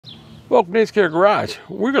Welcome to Dan's Car Garage.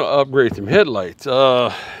 We're going to upgrade some headlights.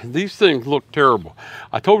 These things look terrible.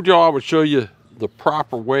 I told y'all I would show you the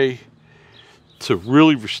proper way to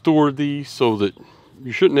really restore these so that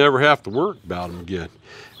you shouldn't ever have to worry about them again.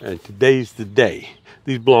 And today's the day.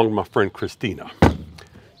 These belong to my friend Christina.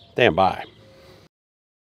 Stand by.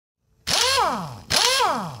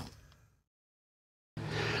 I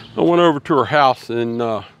went over to her house and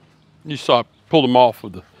you saw I pulled them off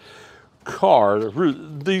with the car.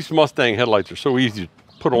 These Mustang headlights are so easy to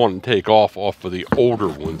put on and take off of the older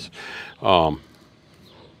ones. But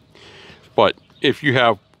if you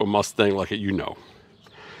have a Mustang like it, you know. All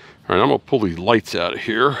right, I'm gonna pull these lights out of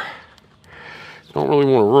here. Don't really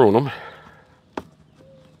want to ruin them.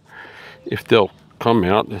 If they'll come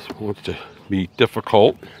out, this wants to be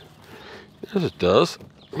difficult. As it does.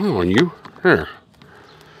 Come on, you. Here.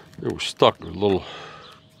 It was stuck with a little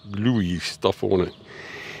gluey stuff on it.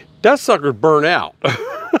 That sucker's burnt out.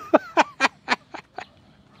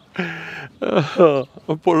 I'll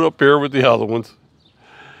put it up here with the other ones.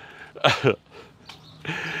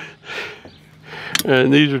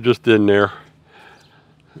 And these are just in there.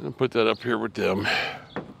 I'll put that up here with them.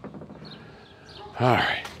 All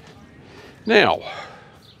right. Now,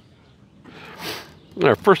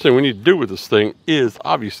 first thing we need to do with this thing is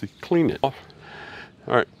obviously clean it off.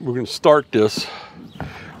 All right, we're going to start this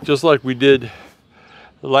just like we did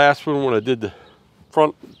the last one when I did the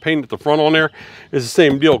front, painted the front on there. It's the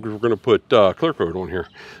same deal because we're going to put clear coat on here.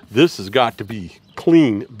 This has got to be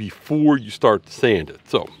clean before you start to sand it.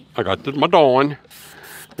 So I got my Dawn,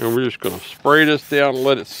 and we're just going to spray this down and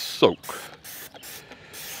let it soak.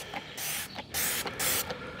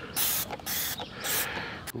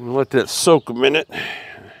 I'm going to let that soak a minute.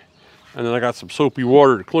 And then I got some soapy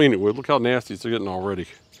water to clean it with. Look how nasty it's getting already.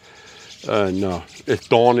 And it's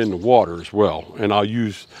Dawn in the water as well. And I'll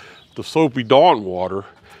use the soapy Dawn water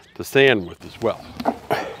to sand with as well.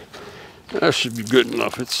 That should be good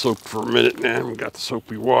enough. It's soaked for a minute now. We got the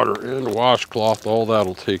soapy water and the washcloth. All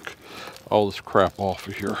that'll take all this crap off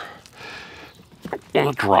of here. I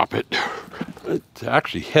want to drop it. It's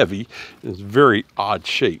actually heavy. It's very odd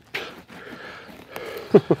shaped.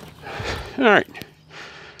 All right.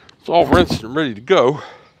 It's all rinsed and ready to go.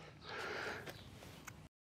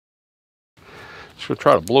 Just gonna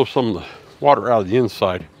try to blow some of the water out of the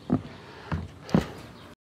inside.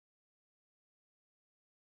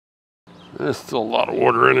 There's still a lot of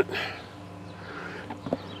water in it.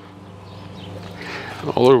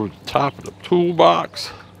 All over the top of the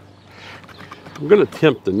toolbox. I'm gonna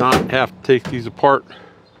attempt to not have to take these apart.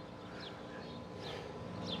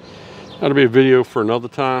 That'll be a video for another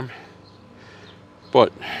time.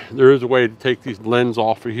 But there is a way to take these lens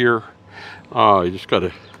off of here. You just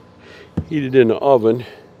gotta heat it in the oven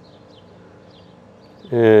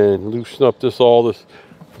and loosen up all this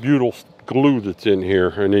butyl glue that's in here,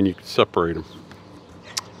 and then you can separate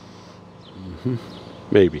them.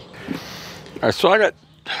 Maybe. All right, so I got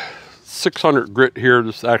 600 grit here.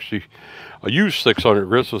 This actually, I used 600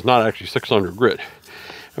 grit, so it's not actually 600 grit.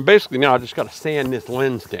 And basically now I just got to sand this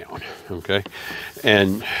lens down, okay?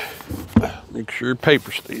 And make sure your paper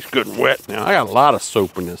stays good and wet. Now I got a lot of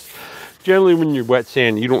soap in this. Generally when you're wet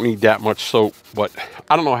sanding, you don't need that much soap, but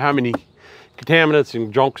I don't know how many contaminants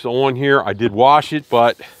and junks on here. I did wash it,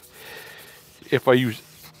 but if I use,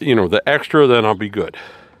 the extra, then I'll be good.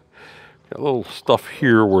 Got a little stuff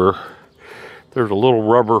here where there's a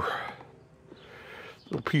little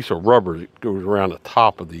piece of rubber that goes around the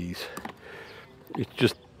top of these. It's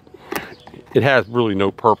just, it has really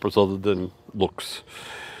no purpose other than looks.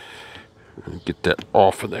 Get that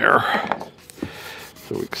off of there.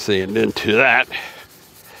 So we can sand into that.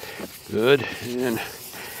 Good. And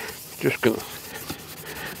just gonna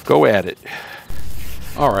go at it.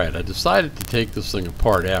 All right, I decided to take this thing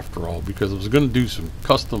apart after all because I was gonna do some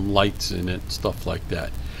custom lights in it and stuff like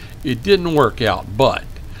that. It didn't work out, but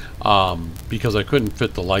because I couldn't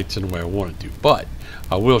fit the lights in the way I wanted to. But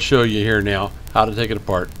I will show you here now how to take it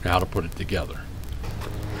apart and how to put it together.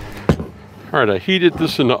 All right, I heated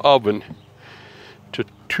this in the oven to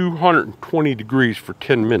 220 degrees for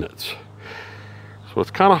 10 minutes. So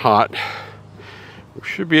it's kind of hot. We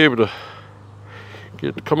should be able to get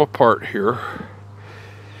it to come apart here.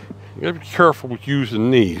 You gotta be careful with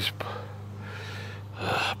using these,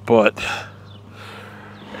 but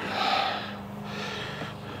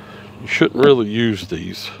you shouldn't really use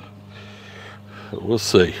these. We'll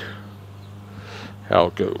see how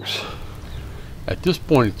it goes. At this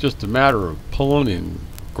point, it's just a matter of pulling and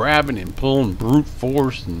grabbing and pulling brute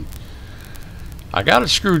force. And I got a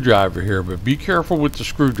screwdriver here, but be careful with the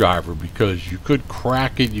screwdriver because you could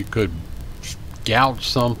crack it, you could gouge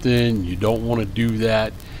something. You don't want to do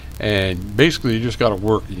that. And basically you just got to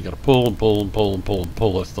work, and you got to pull and pull and pull and pull and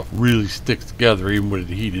pull. That stuff really sticks together even when it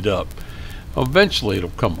heated up. Eventually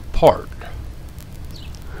it'll come apart.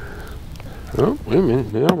 Oh, wait a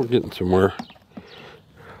minute, now we're getting somewhere.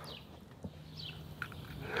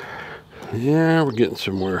 Yeah, we're getting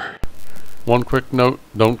somewhere. One quick note,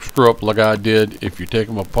 don't screw up like I did. If you take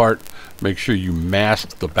them apart, make sure you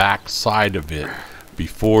mask the back side of it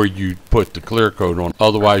before you put the clear coat on.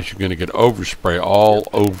 Otherwise you're going to get overspray all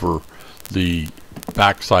over the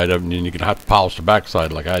back side of it, and then you're going to have to polish the back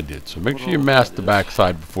side like I did. So make sure you mask the back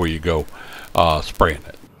side before you go spraying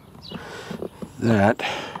it. That,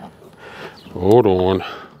 hold on.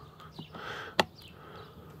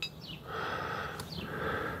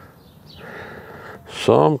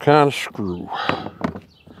 Some kind of screw.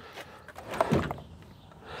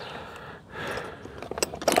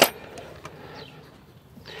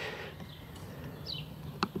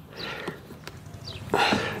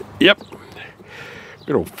 Yep,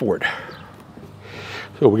 good old Ford.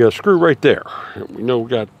 So we got a screw right there. We know we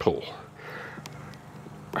got to pull.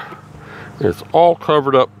 And it's all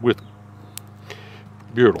covered up with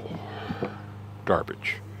butyl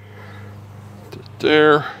garbage. Just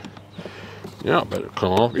there. Yeah, I bet it'll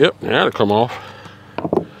come off. Yep, now it'll come off.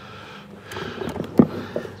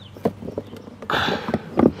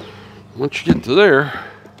 Once you get to there,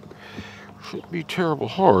 it shouldn't be terrible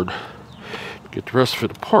hard to get the rest of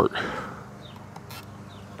it apart.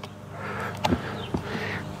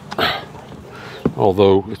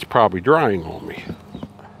 Although it's probably drying on me.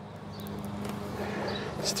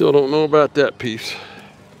 Still don't know about that piece.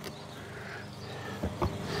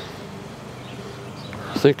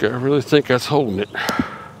 I really think that's holding it.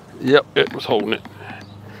 Yep, it was holding it.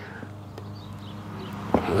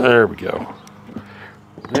 There we go.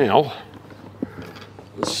 Now,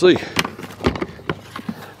 let's see.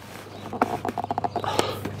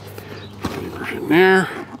 Fingers in there.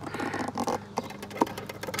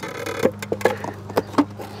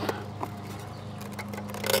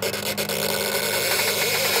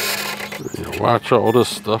 Watch all this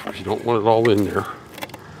stuff because you don't want it all in there.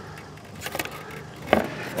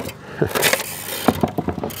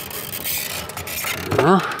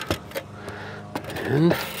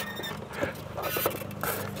 And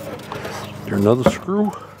there another screw?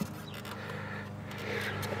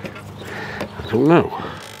 I don't know.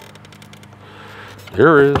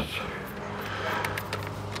 There is.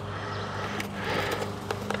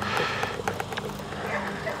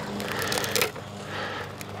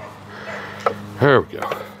 There we go.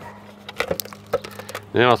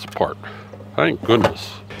 Now it's apart. Thank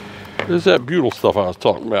goodness. This is that butyl stuff I was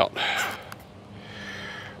talking about.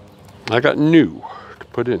 I got new to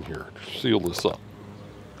put in here to seal this up.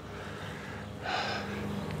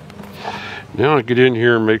 Now I get in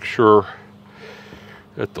here and make sure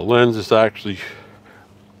that the lens is actually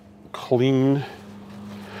clean.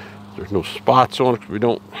 There's no spots on it, because we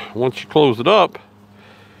don't, once you close it up,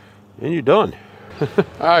 then you're done.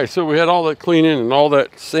 Alright, so we had all that cleaning and all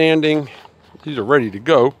that sanding. These are ready to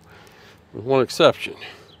go, with one exception.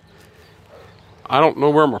 I don't know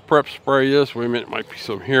where my prep spray is. Wait a minute, it might be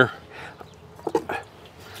some here.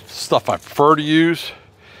 Stuff I prefer to use.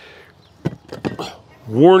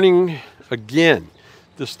 Warning again,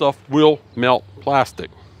 this stuff will melt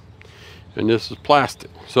plastic. And this is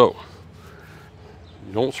plastic. So,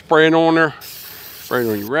 you don't spray it on there. Spray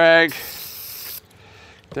it on your rag.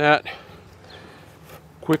 That.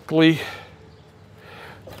 Quickly.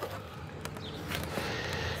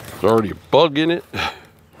 There's already a bug in it.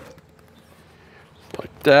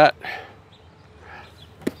 Like that.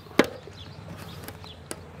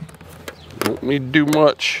 Don't need to do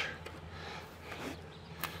much.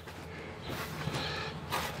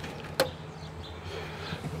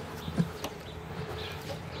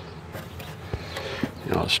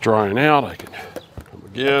 Now it's drying out. I can come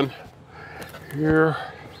again here.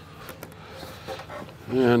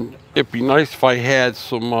 And it'd be nice if I had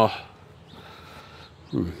some a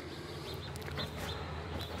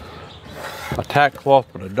tack cloth,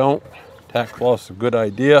 but I don't. Tack cloth's a good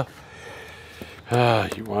idea.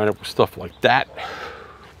 You wind up with stuff like that.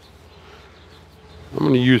 I'm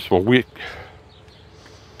going to use my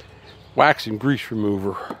wax and grease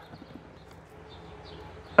remover.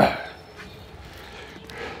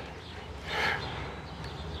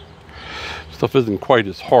 Stuff isn't quite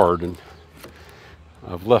as hard, and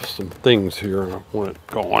I've left some things here and I want it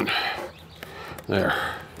gone. There.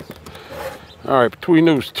 Alright, between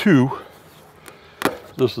those two,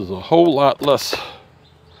 this is a whole lot less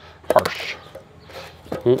harsh.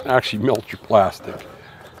 Won't actually melt your plastic.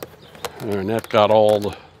 And that got all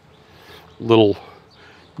the little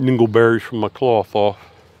dingleberries from my cloth off.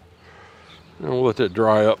 And we'll let that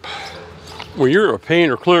dry up. When you're gonna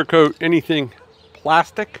paint or clear coat anything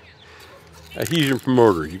plastic, adhesion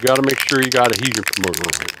promoter, you got to make sure you got adhesion promoter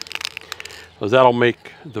on it, because that'll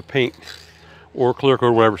make the paint or clear coat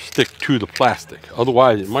or whatever stick to the plastic.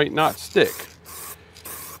 Otherwise it might not stick.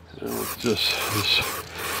 This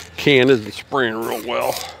can isn't spraying real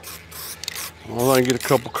well. Well, I can get a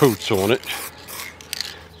couple coats on it.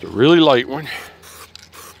 It's a really light one.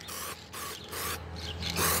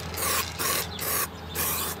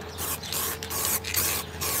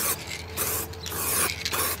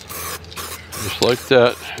 Just like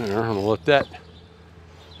that. There, I'm gonna let that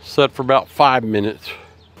set for about 5 minutes.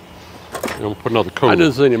 And I'm gonna put another coat. I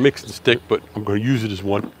didn't say any mix and stick, but I'm gonna use it as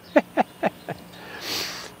one.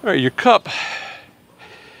 All right, your cup.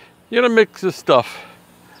 You're gonna mix this stuff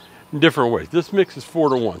in different ways. This mix is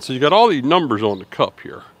 4-to-1, so you got all these numbers on the cup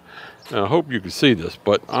here. And I hope you can see this,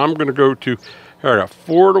 but I'm gonna go to, all right,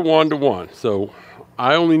 4-to-1-to-1. So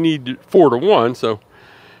I only need 4-to-1, so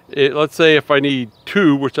let's say if I need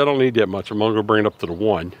 2, which I don't need that much, I'm gonna bring it up to the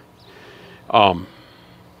 1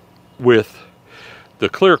 with the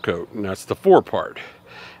clear coat, and that's the 4 part.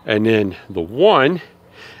 And then the 1,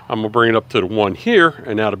 I'm gonna bring it up to the 1 here,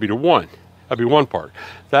 and that'll be the 1. That'll be 1 part.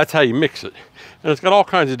 That's how you mix it. And it's got all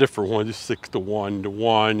kinds of different ones, just 6-to-1 to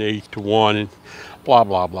 1, 8-to-1, and blah,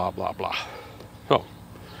 blah, blah, blah, blah. So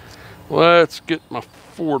let's get my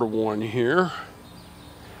 4-to-1 here.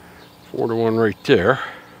 4-to-1 right there.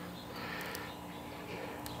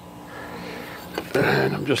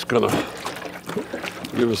 And I'm just gonna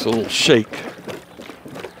give us a little shake.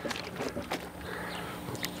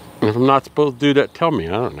 And if I'm not supposed to do that, tell me,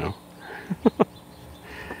 I don't know.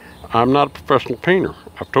 I'm not a professional painter,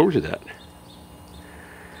 I've told you that.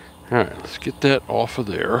 All right, let's get that off of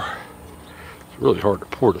there. It's really hard to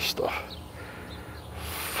pour this stuff.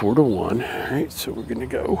 4-to-1, all right, so we're gonna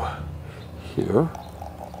go here.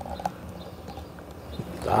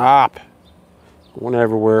 Stop, going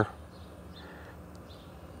everywhere.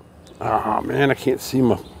 Oh man, I can't see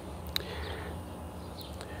my... All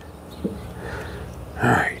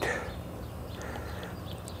right.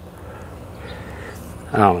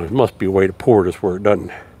 I don't know, there must be a way to pour this where it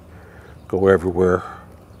doesn't go everywhere.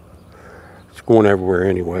 It's going everywhere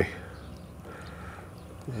anyway.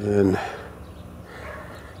 And,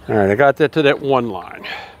 all right, I got that to that 1 line.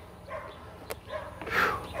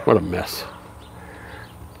 What a mess.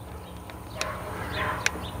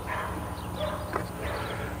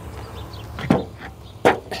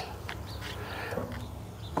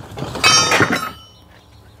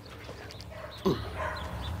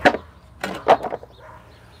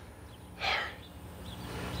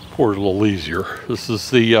 Pours a little easier. This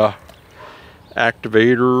is the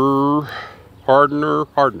activator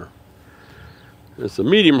hardener. It's a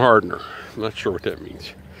medium hardener. I'm not sure what that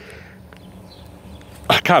means.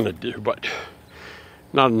 I kind of do, but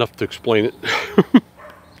not enough to explain it.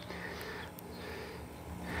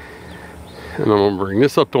 And I'm gonna bring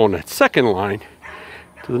this up on that 2nd line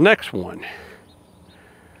to the next one.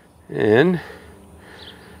 And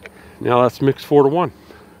now that's mixed 4-to-1.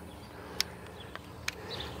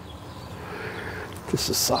 This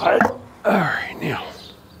aside. All right, now.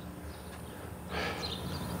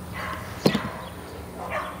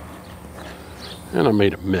 And I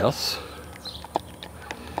made a mess.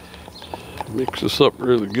 Mix this up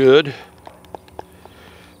really good.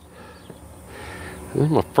 This is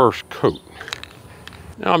my first coat.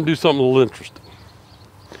 Now I'm gonna do something a little interesting.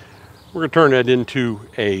 We're gonna turn that into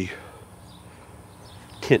a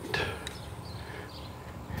tint.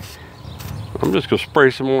 I'm just gonna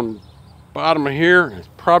spray some on the bottom of here. It's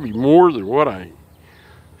probably more than what I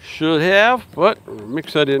should have, but I'm gonna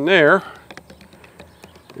mix that in there.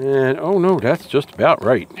 And oh no, that's just about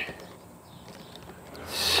right.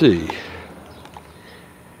 Let's see.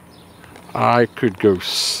 I could go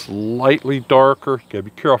slightly darker. You gotta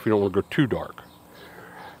be careful, you don't want to go too dark.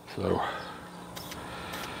 So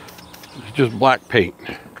it's just black paint.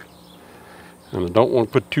 And I don't want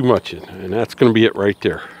to put too much in. And that's gonna be it right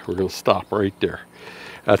there. We're gonna stop right there.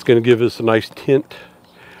 That's gonna give us a nice tint.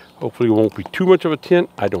 Hopefully it won't be too much of a tint.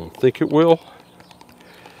 I don't think it will.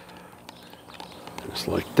 Just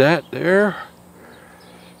like that there.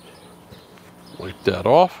 Wipe that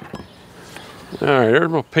off. All right, there's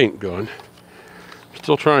my paint gun.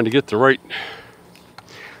 Still trying to get the right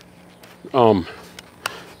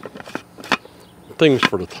things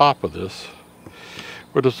for the top of this.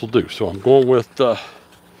 What this will do. So I'm going with a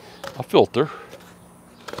filter.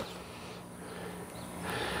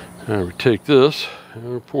 And we take this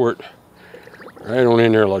and we pour it right on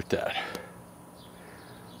in there like that.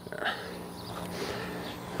 There.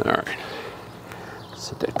 All right.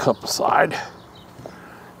 Set that cup aside.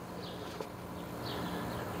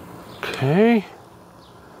 Okay.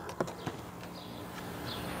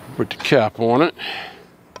 Put the cap on it.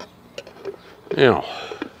 Now,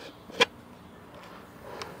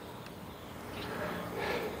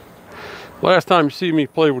 last time you see me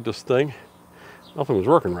play with this thing, nothing was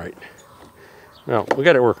working right. Now, we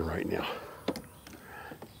got it working right now.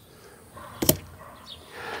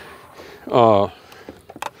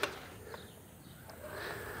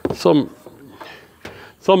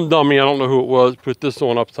 Some dummy, I don't know who it was, put this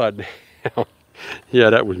on upside down.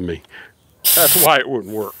 Yeah, that was me. That's why it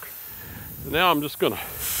wouldn't work. Now I'm just gonna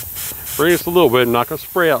bring this a little bit. I'm not gonna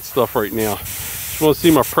spray out stuff right now. Just wanna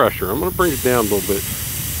see my pressure. I'm gonna bring it down a little bit.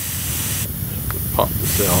 Pop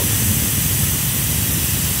this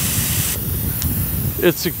out.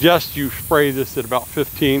 It suggests you spray this at about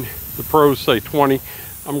 15. The pros say 20.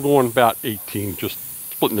 I'm going about 18, just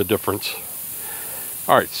splitting the difference.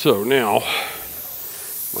 All right, so now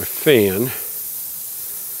my fan. Let's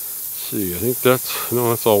see, I think that's, no,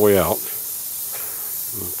 that's all the way out.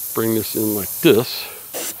 Bring this in like this.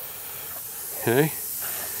 Okay.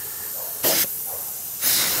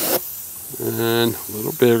 And a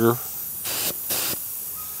little bigger.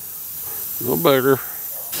 A little bigger.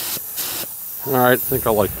 All right, I think I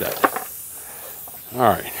like that. All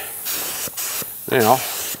right. Now,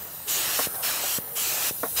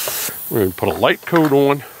 we're going to put a light coat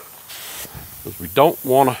on because we don't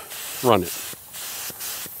want to run it.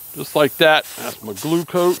 Just like that. That's my glue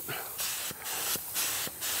coat.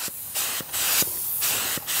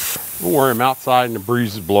 We'll wear them outside and the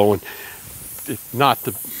breeze is blowing. It's not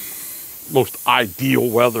the most ideal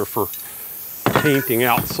weather for painting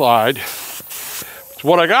outside. It's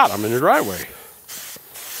what I got. I'm in the driveway.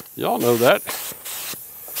 Y'all know that.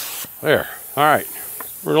 There. All right.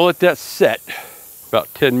 We're going to let that set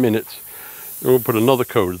about 10 minutes. And we'll put another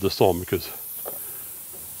coat of this on because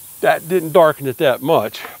that didn't darken it that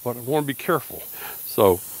much, but I want to be careful.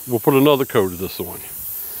 So we'll put another coat of this on.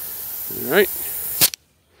 All right.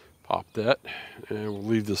 Pop that and we'll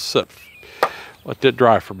leave this set. Let that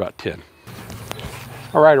dry for about 10.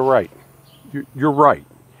 All right. You're right.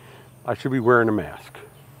 I should be wearing a mask,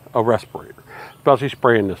 a respirator, especially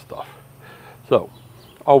spraying this stuff. So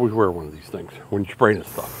always wear one of these things when you're spraying this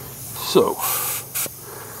stuff. So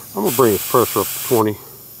I'm gonna bring this pressure up to 20. I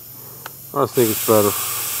just think it's better.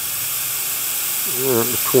 Yeah,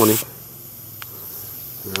 it's 20.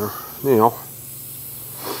 There. Now,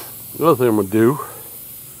 the other thing I'm gonna do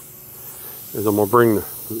is I'm gonna bring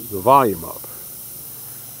the volume up.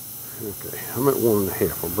 Okay, I'm at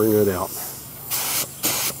 1.5. I'll bring that out.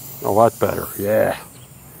 Oh, that's better. Yeah.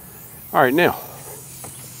 All right, now.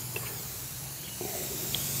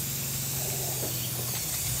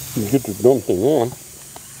 You get the dumb thing on.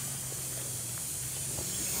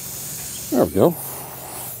 There we go.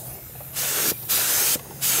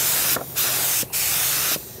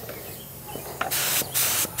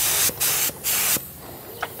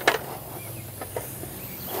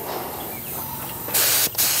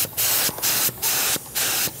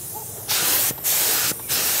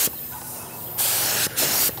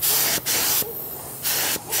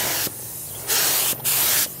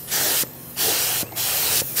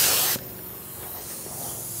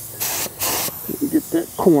 Get that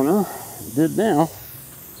corner, did now.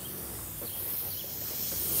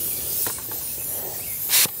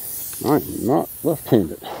 I'm not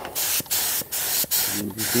left-handed.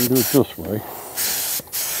 You can do it this way.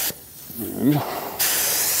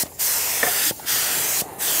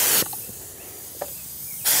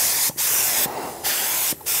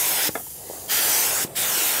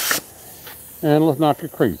 And let's not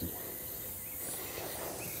get crazy.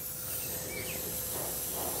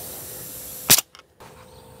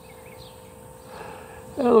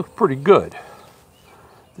 That looks pretty good.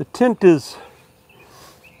 The tint is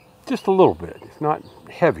just a little bit. It's not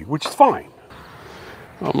heavy, which is fine.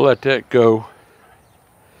 I'm gonna let that go.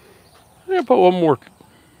 I'm gonna put one more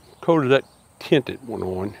coat of that tinted one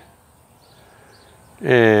on.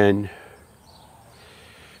 And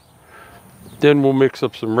then we'll mix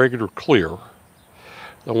up some regular clear.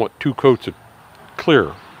 I want 2 coats of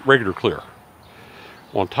clear, regular clear,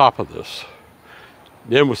 on top of this.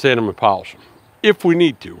 Then we'll sand them and polish them. If we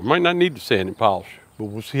need to. We might not need to sand and polish, but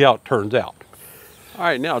we'll see how it turns out. All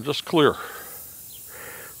right, now just clear.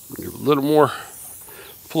 Give a little more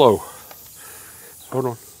flow. Hold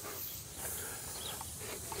on.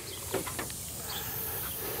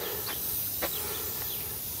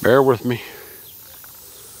 Bear with me.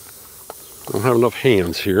 I don't have enough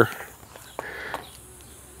hands here.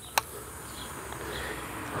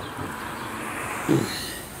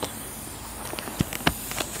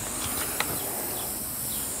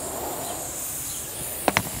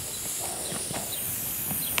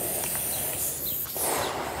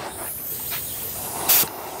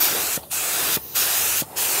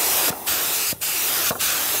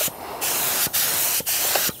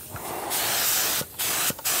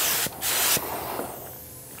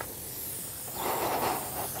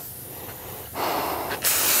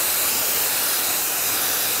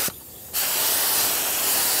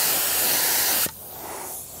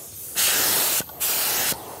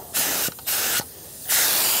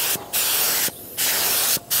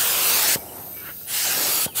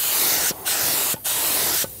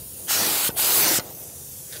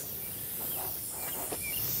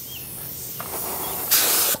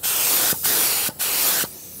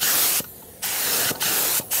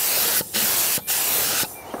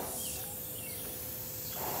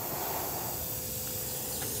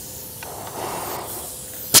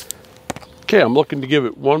 Okay, I'm looking to give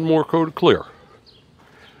it one more coat of clear.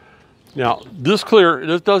 Now, this clear,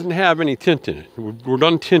 this doesn't have any tint in it. We're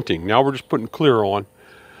done tinting. Now we're just putting clear on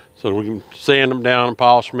so we can sand them down and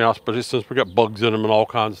polish them out, especially since we got bugs in them and all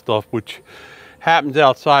kinds of stuff, which happens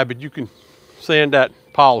outside, but you can sand that,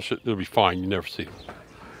 polish it, it'll be fine. You never see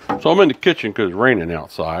them. So I'm in the kitchen because it's raining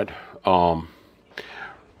outside. All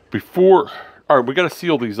right, we got to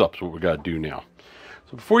seal these up, so what we got to do now.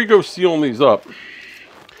 So before you go sealing these up,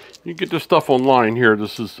 you get this stuff online here.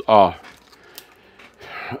 This is a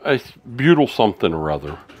butyl something or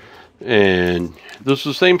other. And this is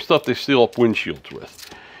the same stuff they seal up windshields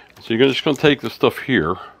with. So you're just going to take this stuff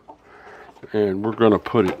here, and we're going to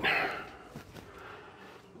put it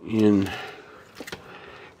in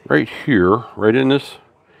right here, right in this,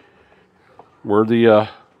 where the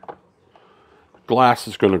glass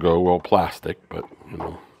is going to go. Well, plastic, but you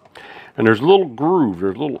know. And there's a little groove.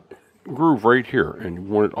 There's a little groove right here, and you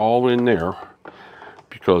want it all in there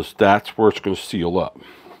because that's where it's going to seal up.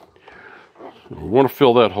 So we want to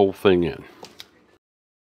fill that whole thing in.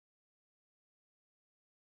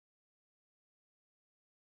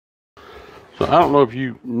 So I don't know if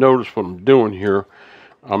you notice what I'm doing here.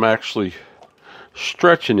 I'm actually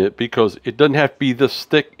stretching it because it doesn't have to be this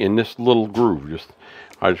thick in this little groove.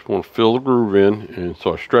 I just want to fill the groove in, and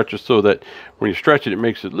so I stretch it so that when you stretch it, it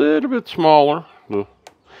makes it a little bit smaller, the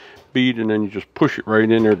bead, and then you just push it right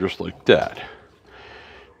in there just like that.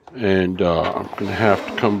 And I'm going to have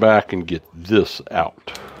to come back and get this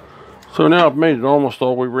out. So now I've made it almost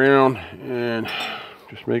all the way around, and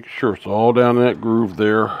just making sure it's all down in that groove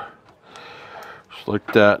there, just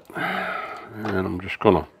like that. And I'm just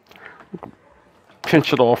going to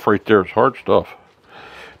pinch it off right there. It's hard stuff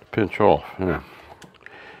to pinch off. Yeah.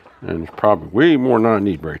 And it's probably way more than I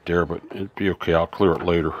need right there, but it'd be okay. I'll clear it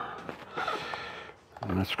later.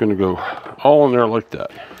 And that's going to go all in there like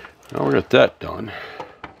that. Now we got that done.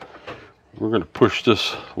 We're going to push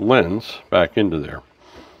this lens back into there.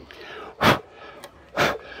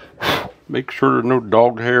 Make sure there's no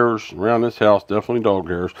dog hairs around this house. Definitely dog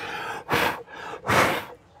hairs.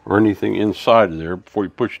 Or anything inside of there before you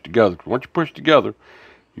push it together. Once you push it together,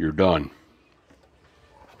 you're done.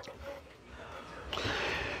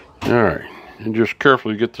 Alright, and just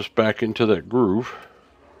carefully get this back into that groove.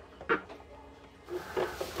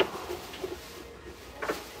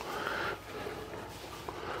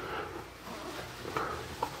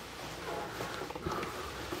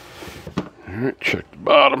 Alright, check the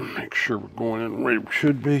bottom, make sure we're going in the way we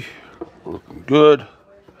should be. Looking good.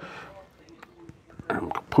 I'm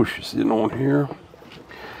going to push this in on here.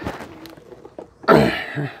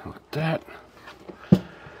 Like that.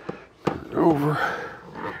 Turn it over.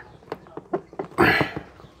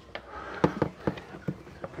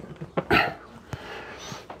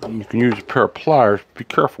 You can use a pair of pliers. Be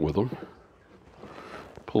careful with them.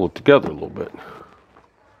 Pull it together a little bit.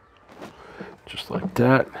 Just like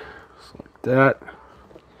that. Just like that.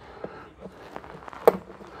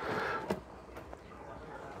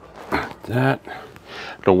 Like that.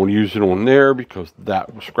 Don't want to use it on there because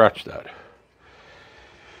that will scratch that.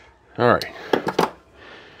 Alright.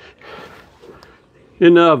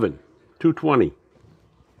 In the oven. 220.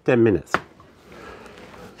 10 minutes.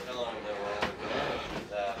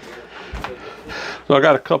 So I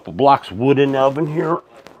got a couple blocks of wood in the oven here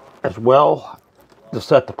as well to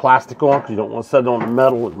set the plastic on because you don't want to set it on the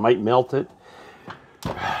metal. It might melt it.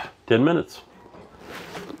 10 minutes.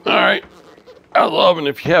 All right. Out of the oven,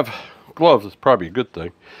 if you have gloves, it's probably a good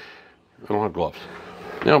thing. I don't have gloves.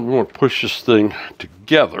 Now we want to push this thing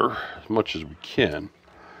together as much as we can.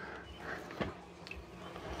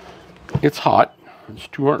 It's hot. It's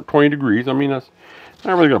 220 degrees. I mean, that's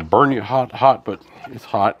not really going to burn you hot, but it's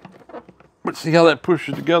hot. But see how that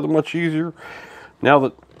pushes together much easier? Now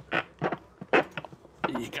that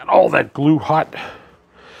you got all that glue hot.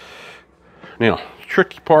 Now, the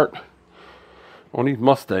tricky part on these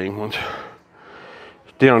Mustang ones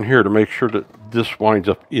is down here to make sure that this winds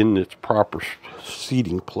up in its proper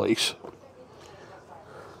seating place.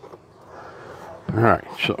 Alright,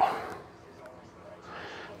 so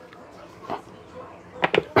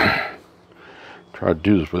try to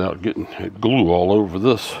do this without getting glue all over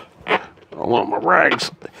this. All on my rags.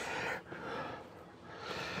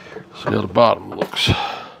 See how the bottom looks.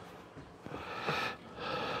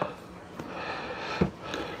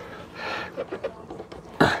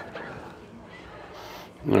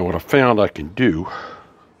 Now what I found I can do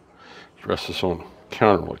is rest this on the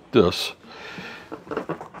counter like this.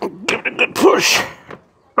 Give it a good push.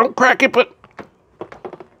 Don't crack it, but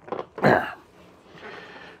there.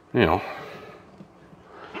 You know,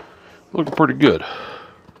 looking pretty good.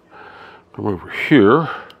 Come over here.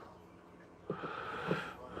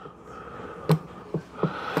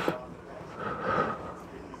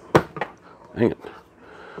 Dang it.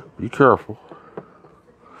 Be careful.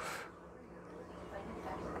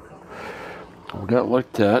 Hold that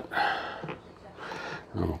like that.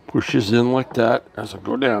 I'm going to push this in like that as I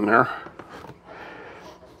go down there.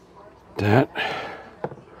 That.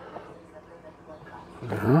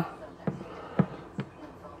 Yeah.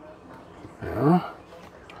 Yeah.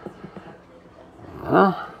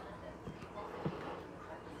 Yeah.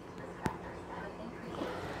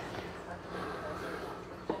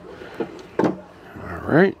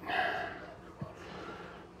 All right.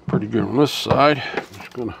 Pretty good on this side. I'm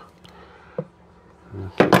just gonna.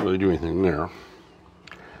 Can't really do anything there.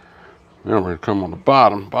 Now we're gonna come on the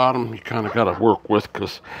bottom. Bottom, you kind of got to work with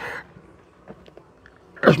because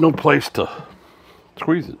there's no place to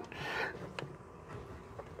squeeze it.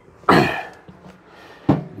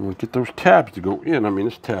 We'll get those tabs to go in. I mean,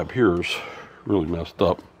 this tab here is really messed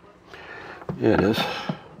up. Yeah, it is.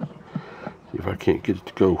 See if I can't get it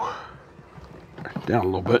to go down a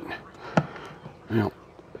little bit. You know,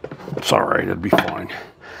 it's all right. It'll be fine.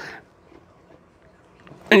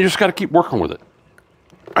 And you just got to keep working with it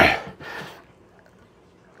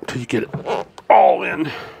until you get it all in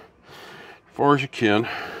as far as you can.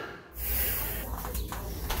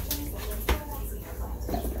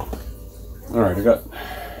 All right, I got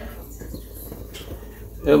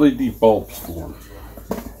LED bulbs for them.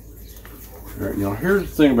 All right, now here's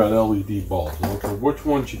the thing about LED bulbs. I don't care which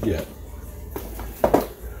ones you get.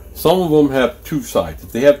 Some of them have two sides.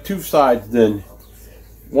 If they have two sides, then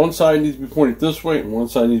one side needs to be pointed this way and one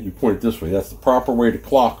side needs to be pointed this way. That's the proper way to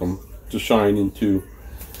clock them to shine into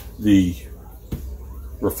the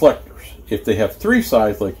reflectors. If they have three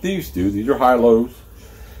sides like these do, these are high-lows,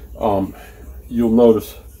 you'll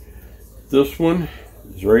notice this one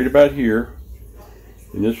is right about here,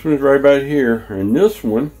 and this one is right about here, and this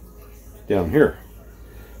one down here.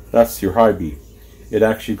 That's your high beam. It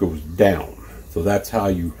actually goes down. So that's how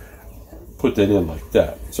you put that in like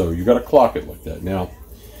that. So you got to clock it like that. Now,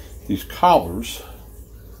 these collars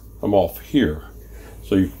come off here.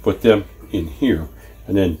 So you can put them in here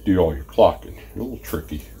and then do all your clocking. A little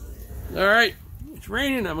tricky. All right, it's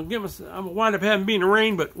raining. I'm gonna wind up having being a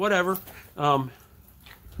rain, but whatever.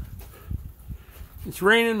 It's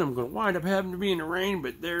raining. I'm gonna wind up having to be in the rain,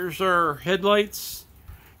 but there's our headlights,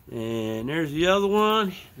 and there's the other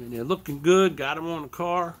one, and they're looking good. Got them on the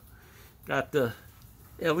car. Got the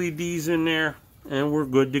LEDs in there, and we're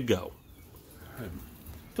good to go.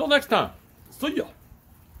 Till next time. See ya.